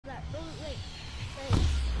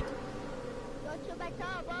to my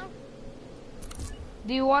car, bro.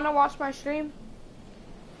 Do you want to watch my stream?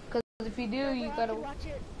 Because if you do, you gotta watch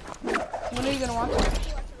it. When are you gonna watch it?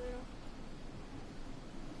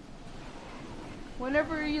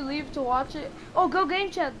 Whenever you leave to watch it. Oh, go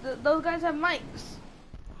game chat. Those guys have mics.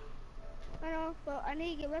 I know, but I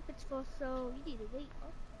need to get weapons first, so you need to wait, bro.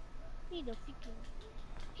 You need to freaking...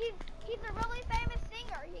 He's a really famous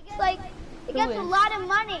singer. He gets a lot of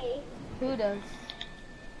money. Who does?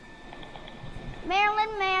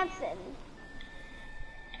 Marilyn Manson.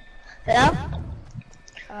 Yeah?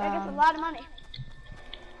 He gets a lot of money.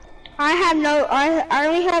 I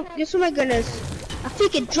only have, oh my goodness, a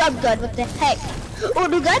freaking drum gun, what the heck? Oh,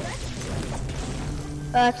 new gun?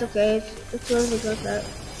 That's okay, it's really good that.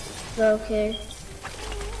 Okay.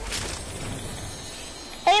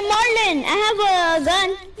 Hey Marlon, I have a gun.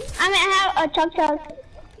 I have a chug.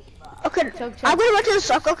 Okay, I'm gonna run to the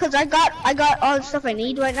circle because I got all the stuff I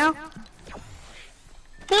need right now.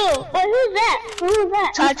 Who's that? Who's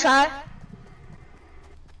that? Try.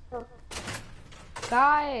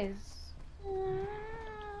 Guys.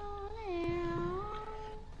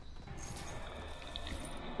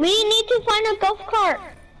 We need to find a golf cart.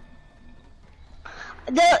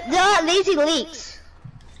 They're lazy leaks.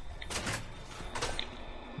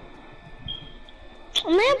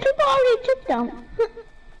 Man, people already took them.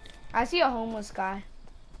 I see a homeless guy.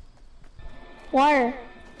 Where?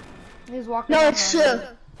 He's walking. No, it's true.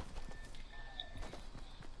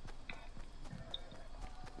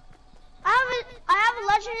 I have a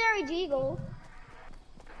legendary deagle.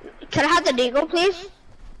 Can I have the deagle, please?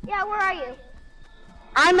 Yeah, where are you?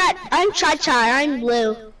 I'm Chai. I'm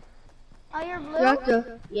blue. Oh, you're blue?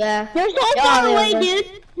 Yeah. There's no far away,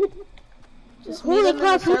 dude. Just Holy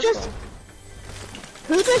crap, who just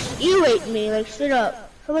E-raped me, like straight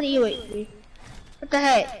up. Somebody E-raped me. What the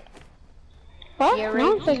heck? What? They No raped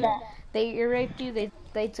one said you. that. They raped you.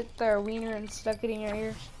 They took their wiener and stuck it in your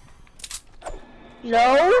ears.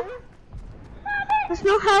 No. That's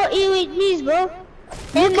not how E-raped me, bro.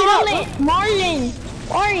 Hey Marlon,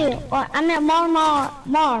 where are you? Well, I meant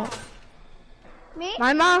Mar. Me?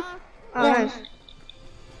 My mom? Oh, Yeah. nice.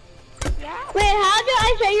 Yeah. Wait, how do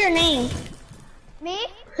I say your name? Me?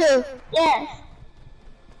 Who? Yes.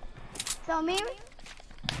 So me?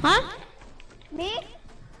 Huh? Me?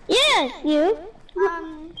 Yes, you.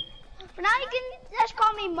 For now you can just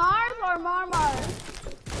call me Mars or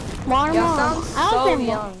Marmar. Mar. Y'all sound so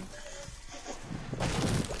young.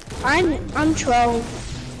 I'm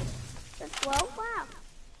 12. You're 12? Wow.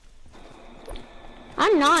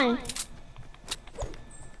 I'm 9.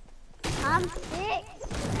 I'm 6,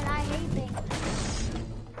 and I hate things.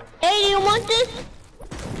 Hey, do you want this?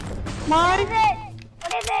 What is it?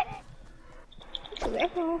 What is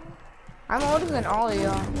it? I'm older than all of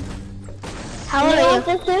y'all. How You old want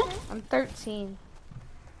are this too? I'm 13.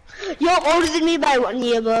 you? You're older than me by 1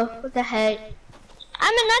 year, bro. What the heck? I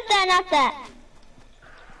mean, not that.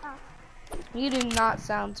 You do not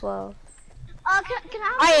sound 12. Can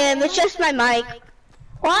I I have am. It's just my mic.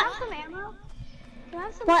 What? some ammo? Can I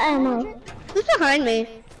have some What ammo? ammo? Who's behind me?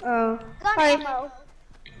 Oh. Gun Hi. ammo.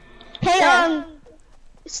 Hey, Yeah.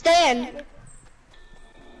 Stan.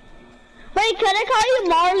 Wait, can I call you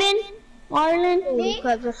Marlon? Marlon? Me? Oh,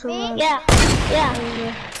 crap, that's so Me? loud. Yeah.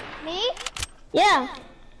 Me? Yeah.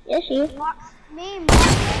 Yes, you. Me, Marlon.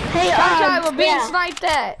 Hey, Chai, we're being yeah. sniped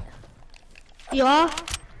at. you are?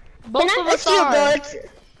 Both of us It's you, bro. are.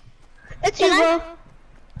 It's you, bro.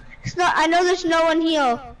 It's not. I know there's no one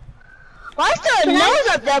here. Why is there a nose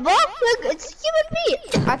up there, bro? Look, it's human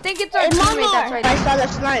being. I think it's our Hey, teammate that's right I there. saw the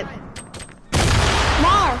snipe.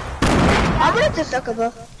 Mar. I'm gonna have to suck, bro.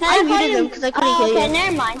 Can I call muted you- him because I couldn't Oh, hear okay, you.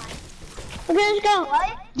 never mind. Okay, let's go. What?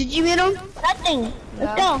 Did you mute him? Nothing.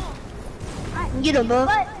 Let's No. go. Get him, bro.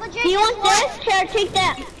 But Do you want this? Here, take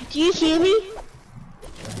that. Do you hear me?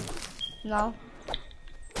 No.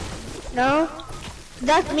 No.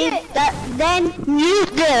 That's me. Then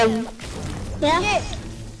mute them. Yeah?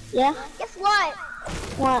 Yeah? Guess what?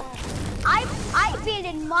 What? I beat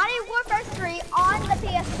Modern Warfare 3 on the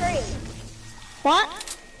PS3. What?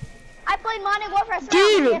 I played Modern Warfare 3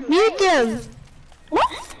 on the Dude, PS3. mute them.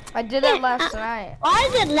 What? I did that last night. Why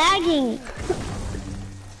is it lagging?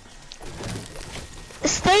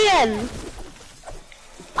 Stan.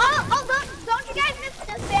 Don't you guys miss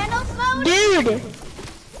the Thanos mode? Dude.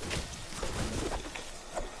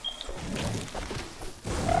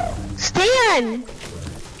 Stan.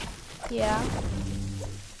 Yeah.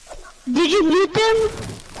 Did you mute them?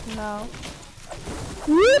 No.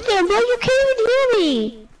 Mute them, bro. You can't even hear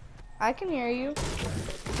me. I can hear you.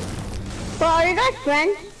 Well, are you guys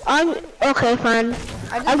friends? Okay, fine.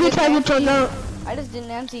 I just I'm gonna did tell you that. to go. I just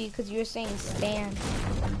didn't answer you because you were saying Stan.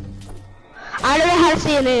 I don't know how to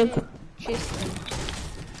say your name. Tristan.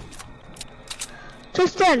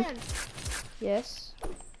 Tristan, Yes.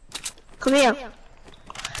 come here.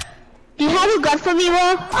 Do you have a gun for me, bro?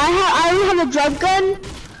 I only have a drum gun,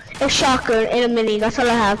 a shotgun, and a mini. That's all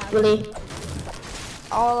I have, really.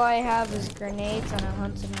 All I have is grenades and a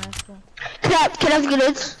hunting rifle. Can I have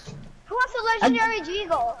grenades? Who wants a legendary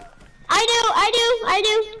Deagle? I do.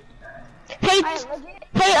 Hey,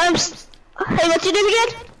 hey, what's your name again?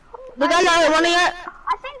 The guy that I'm running at?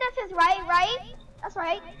 I think this is right? That's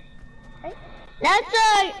right. That's a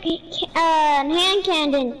hand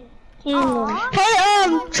cannon. Aww.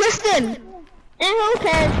 Hey, Tristan. And who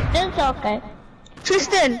cares? It's okay.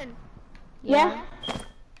 Tristan. Yeah.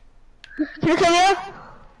 Can you come here?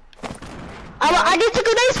 I need to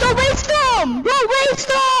grenade storm, waste storm! Bro, waste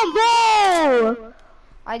storm, bro!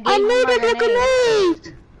 I I made it a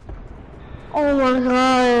grenade! Oh my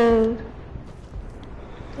god.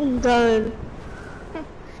 I'm done.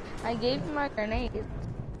 I gave you my grenade.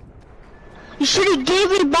 You should have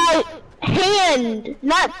gave me by hand,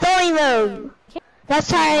 not throwing them.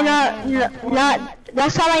 That's how I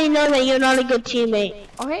that's how I know that you're not a good teammate.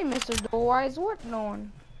 Oh hey, Mr. Door, why is working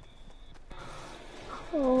on?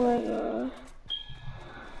 Oh my god.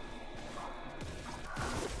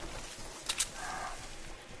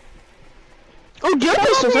 Oh, dual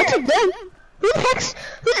pistols, I took them. Who the heck's,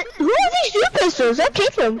 who are these dual pistols? I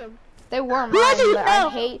take them. They were mine, Who has it? but I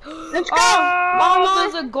hate. Let's go. Oh,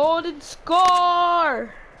 there's a golden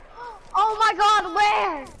scar. Oh my god,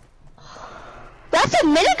 where? That's a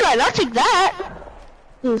minigun, I'll take that.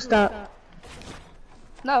 Dude, stop.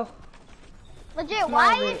 No. Legit,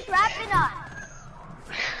 why are you trapping us?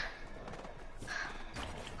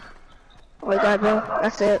 Oh my god, bro,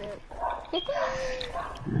 that's it. Dang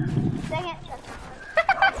it.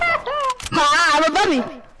 Ha, I'm a bummy.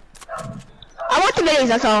 I want the minis,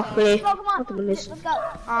 that's all, really. Go, come I on. want the minis. Let's go.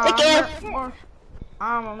 Take care.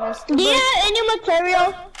 I'm a Mr. Do you have any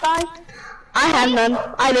material, guys? I have none.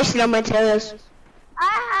 I missed it on my tails.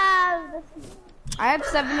 I have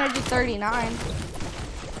 739.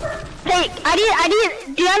 Hey, do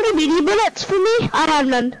you have any mini bullets for me? I have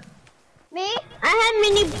none. Me? I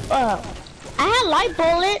had light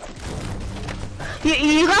bullet.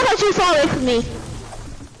 You guys are too far away from me.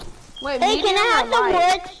 Wait, Hey, can I have some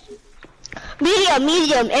wood?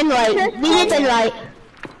 Medium, and light. Medium and light.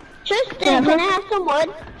 Tristan, can I have some wood?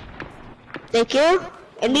 Thank you.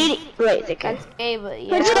 And wait, thank you. That's A, but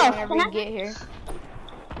yeah, Let's go. whenever you get here.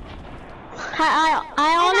 I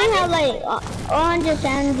only have like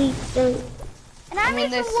 173. And I I mean,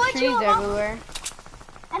 made there's some wood trees too. everywhere.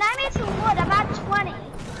 And I made some wood. I'm at 20.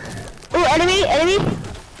 Oh, enemy.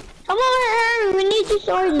 Come over here, we need to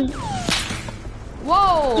sort it.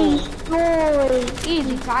 Whoa! Destroy.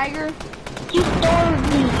 Easy, tiger.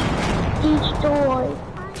 Destroy.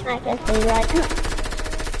 I can say that.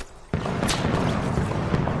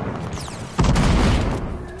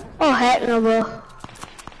 Oh, heck no, bro.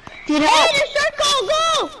 Dude, Hey, the circle,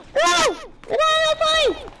 go! Go! Get out of the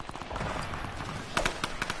fight!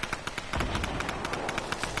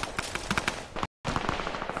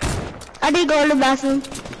 I did go in the bathroom.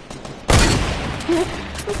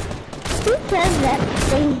 Who says that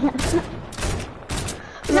thing?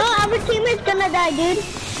 No, our teammate's gonna die, dude.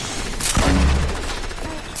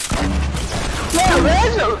 Yeah,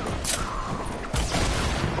 where's it?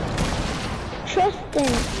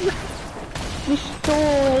 Tristan.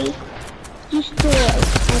 Destroy.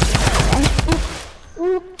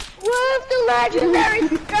 Where's the legendary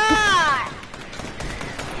star?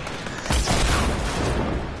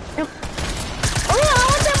 Oh, I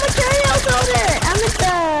want that materials over. I'm at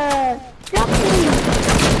the shopping.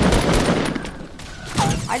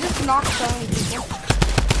 I just knocked so many people.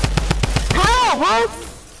 How? What?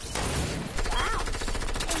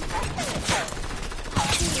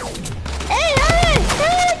 Hey,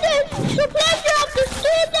 supply drop,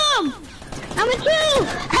 destroy them. Number 2.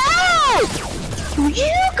 Help!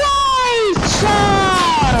 You guys!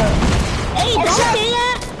 Hey, don't say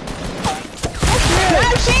that.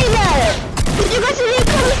 I'm saying that! Cause you guys didn't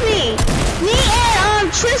come with me! Me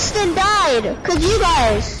and Tristan died! Cause you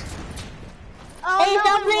guys! Oh, Hey, no,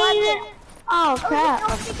 stop it saying wasn't. it. Oh, crap. It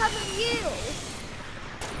was because of you.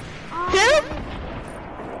 Who?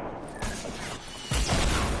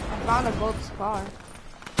 I found a gold scar.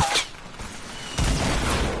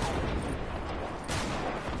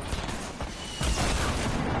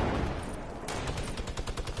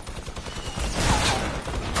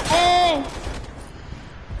 Hey.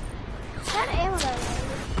 What kind of ammo that was?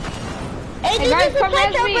 Hey, Hey dude, guys, there's a come res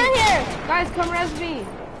touch over me! here. Guys, come res me!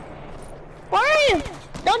 Where are you?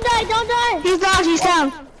 Don't die, don't die. He's down, he's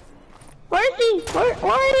down. Where is he? Where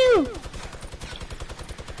are you?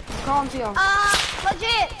 Calm down.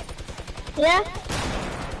 Legit. Yeah?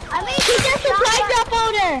 I mean, He's just a supply drop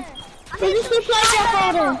holder. He's just a supply drop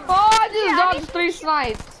holder. Oh, I just dodged 3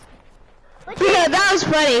 snipes. Yeah, that was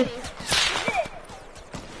funny.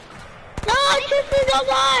 No, Tristan, don't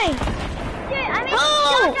die. Dude, I mean, Oh!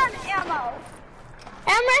 shotgun ammo.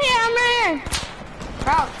 I'm right here, I'm right here.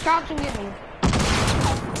 Crouch and get me.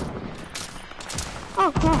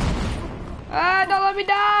 Oh, crap. Ah, don't let me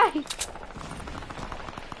die.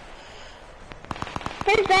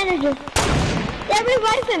 Here's bandages. Yeah,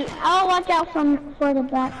 revive him. I'll watch out for the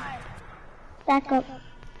backup.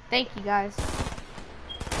 Thank you guys.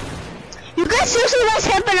 You guys seriously guys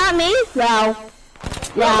camping on me? Wow.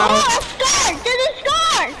 Wow. Oh, a scar! There's a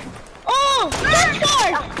scar! Oh, there's a scar!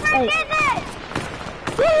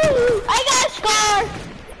 Woo! I got a scar!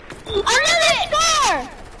 Another scar!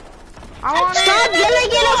 I want Stop it.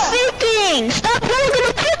 yelling at a freaking! Stop yelling at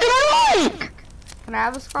a freaking mic! Can I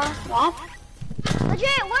have a scar? What?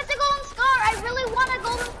 Legit, what's the golden scar? I really want a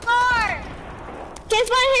golden scar. Okay,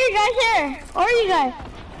 fine, here, you guys, here. Or you guys.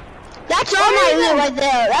 That's all my loot right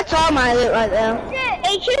there. That's all my loot right there. Shit.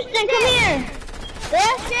 Hey, Tristan, come here.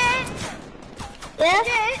 Yeah? Shit. Yeah?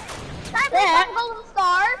 Shit. Can I have a golden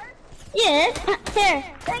scar? Yeah. Here.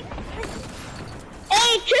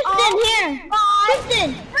 Hey, Tristan, here. Tristan.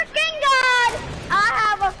 Freaking God. I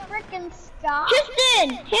have a freaking scar. Tristan,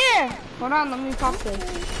 here. Hold on, let me pop this.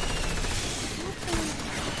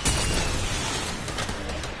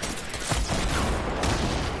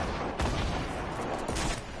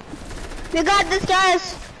 We got this,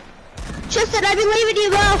 guys. Tristan, I believe in you,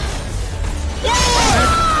 bro.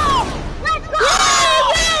 Yeah! Let's go!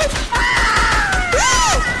 Yes!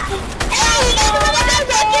 Hey,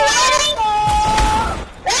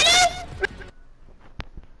 ready?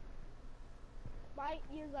 My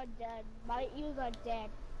ears are dead. My ears are dead.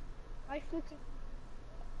 My freaking...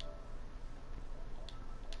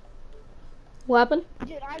 What happened?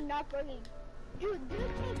 Dude, I'm not bringing... Dude, this is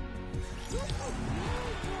really good.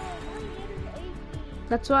 My ears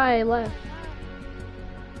That's why I left.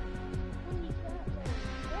 Holy crap, bro.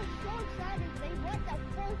 I'm so excited. They won that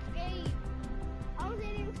first game. I was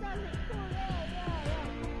eating something cool. Yeah.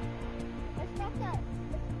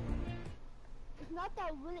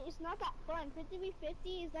 It's not that fun.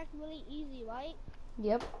 50v50 is like really easy, right?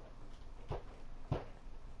 Yep.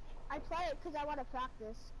 I play it because I want to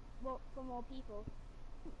practice for more people.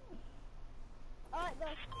 Alright, the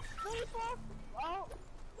 34. Oh.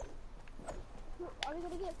 Are we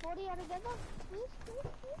gonna get 40 out of together? Please.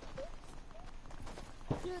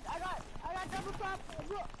 Dude, I got double pop.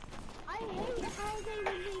 Look, I hate how they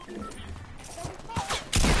release double pop.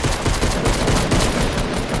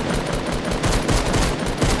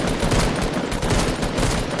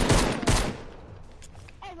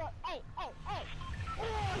 Hey, look, hey. Oh,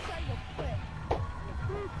 I'm trying to quit.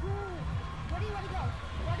 Cool. Where do you wanna go?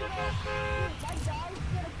 Dude, my dog's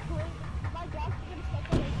gonna quit. My dog's gonna step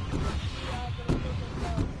on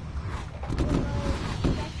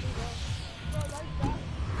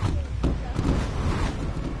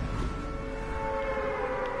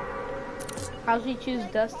How'd you choose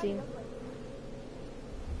Dusty?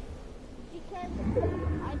 Because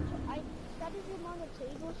I studied him on the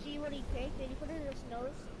table, see what he picked, and he put it in his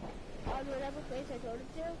nose on whatever place I told him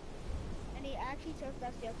to. And he actually chose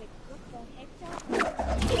Dusty. I was like, what the heck, John?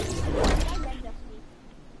 I love Dusty.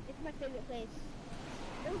 It's my favorite place.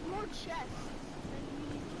 There was more chests.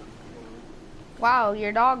 Wow,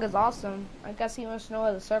 your dog is awesome. I guess he wants to know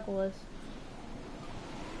where the circle is.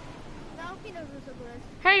 No, he knows where the circle is.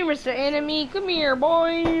 Hey, Mr. Enemy, come here,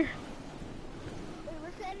 boy. Wait,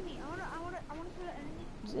 where's the enemy? I wanna kill the enemy.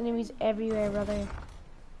 There's enemies everywhere, brother.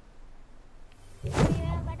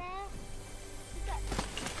 Yeah, but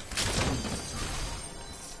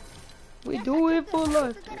We do it for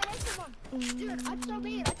life. Dude, I'm so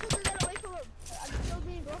mean. I took the gun away from him. I'm so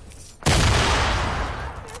mean, bro.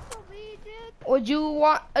 I'm so mean, dude. Would you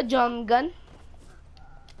want a jump gun?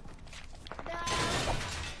 Nah.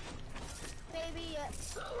 Maybe,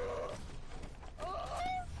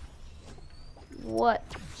 What?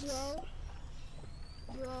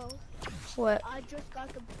 Bro. What? I just got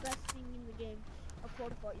the best thing in the game. A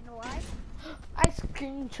protocol. You know why? Ice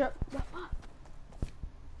cream truck.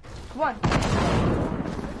 Come on.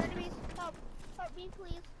 There's enemies. Help me,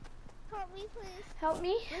 please. Help me, please. Help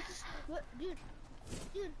me. Dude.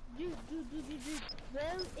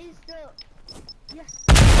 Where is the... Yes.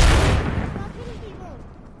 Stop hitting people.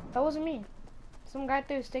 That wasn't me. Some guy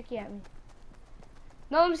threw a sticky at me.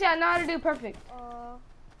 No, let me see. I know how to do perfect.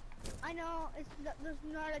 I I know, there's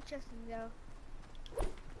not a chest in there.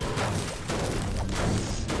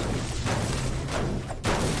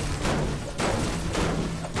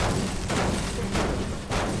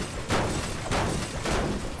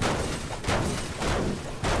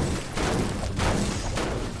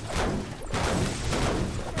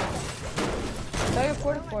 Tell your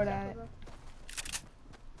 44 that.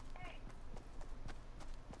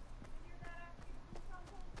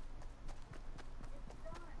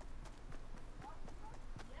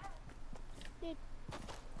 Dude.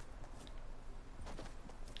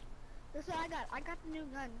 That's what I got. I got the new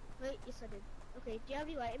gun. Wait, yes I did. Okay, do you have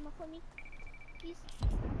any light ammo for me? Please?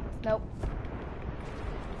 Nope.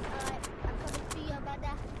 Alright, I'm coming to you about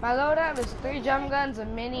that. My loadout is 3 jump guns, a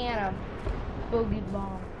mini, and a boogie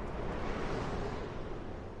bomb.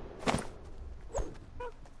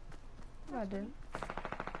 No, I didn't.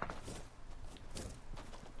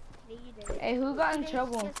 Yeah, you did it. Hey, who got in Grenades,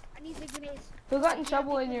 trouble? yes, I need the grenades. Who got in Yeah,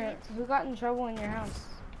 trouble the in your? grenades. Who got in trouble in your house?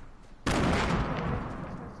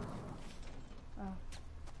 Oh.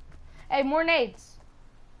 Hey, more nades.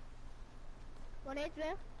 Grenades,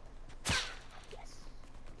 man? Yes.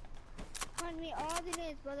 Find me all the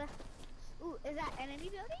nades, brother. Ooh, is that enemy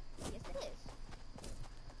building? Yes, it is.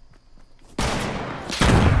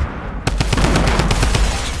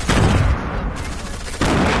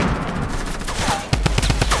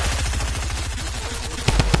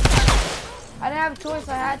 I didn't have a choice.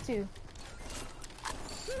 I had to. You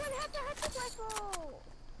don't have to have the rifle.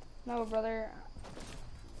 No, brother.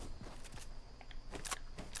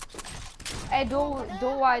 Hey, dual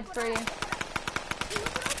wide for you.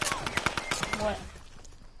 What?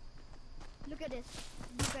 Look at this.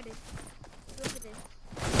 Look at this. Look at this.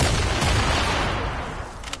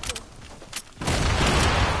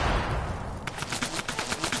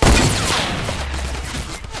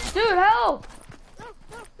 Dude, help! No,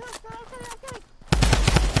 no, no, no, I'm coming.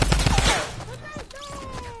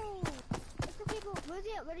 No! It's okay, bro. Where's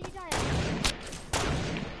he at? Where did you die at?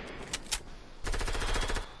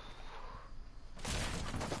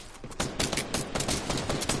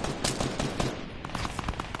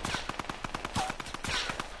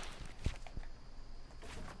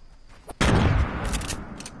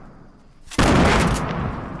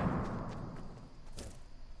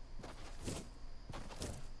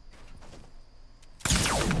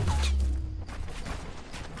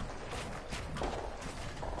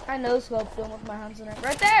 I know scoped him with my hands in it.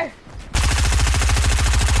 Right there!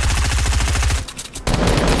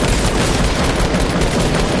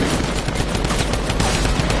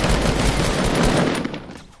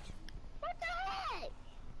 What the heck?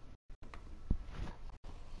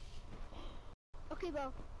 Okay,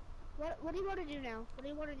 bro. What do you want to do now? What do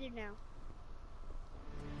you want to do now?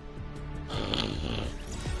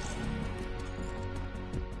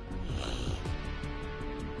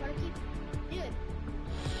 Want to keep... Dude.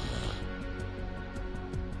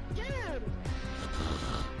 Dude!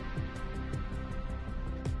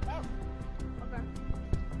 Oh. Okay.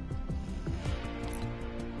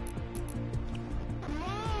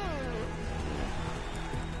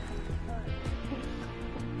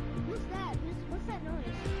 Who's that? What's that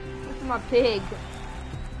noise? That's my pig.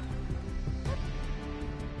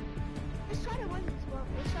 Let's try to win this, bro.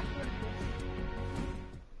 Let's try to win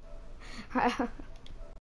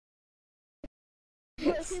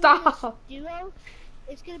this. Stop! Duo,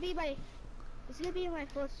 it's gonna be my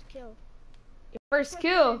first kill. Your first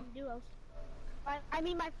kill. Duos. I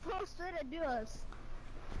mean my first hit of duos.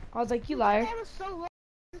 I was like, you liar. That was so low.